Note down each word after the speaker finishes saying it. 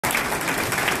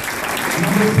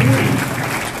Number 40,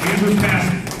 Andrew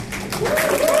Cassman.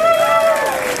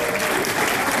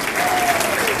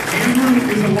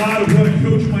 Andrew is a lot of what a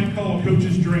coach might call a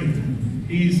coach's dream.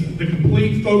 He's the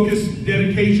complete focus,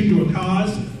 dedication to a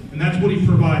cause, and that's what he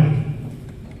provided.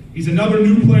 He's another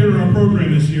new player in our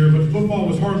program this year, but football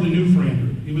was hardly new for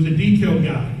Andrew. He was a detailed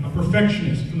guy, a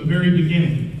perfectionist from the very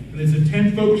beginning, and his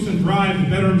intense focus and drive to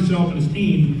better himself and his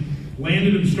team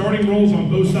landed him starting roles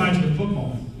on both sides of the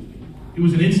football. He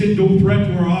was an instant dual threat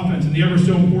to our offense in the ever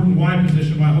so important wide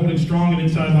position by holding strong and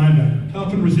inside linebacker,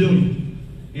 tough and resilient.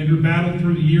 Andrew battled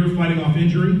through the year fighting off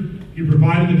injury. He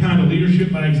provided the kind of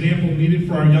leadership by example needed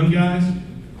for our young guys.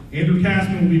 Andrew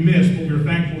Cassman will be missed, but we are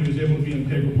thankful he was able to be an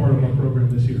integral part of our program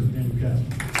this year. Andrew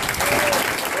Cassman.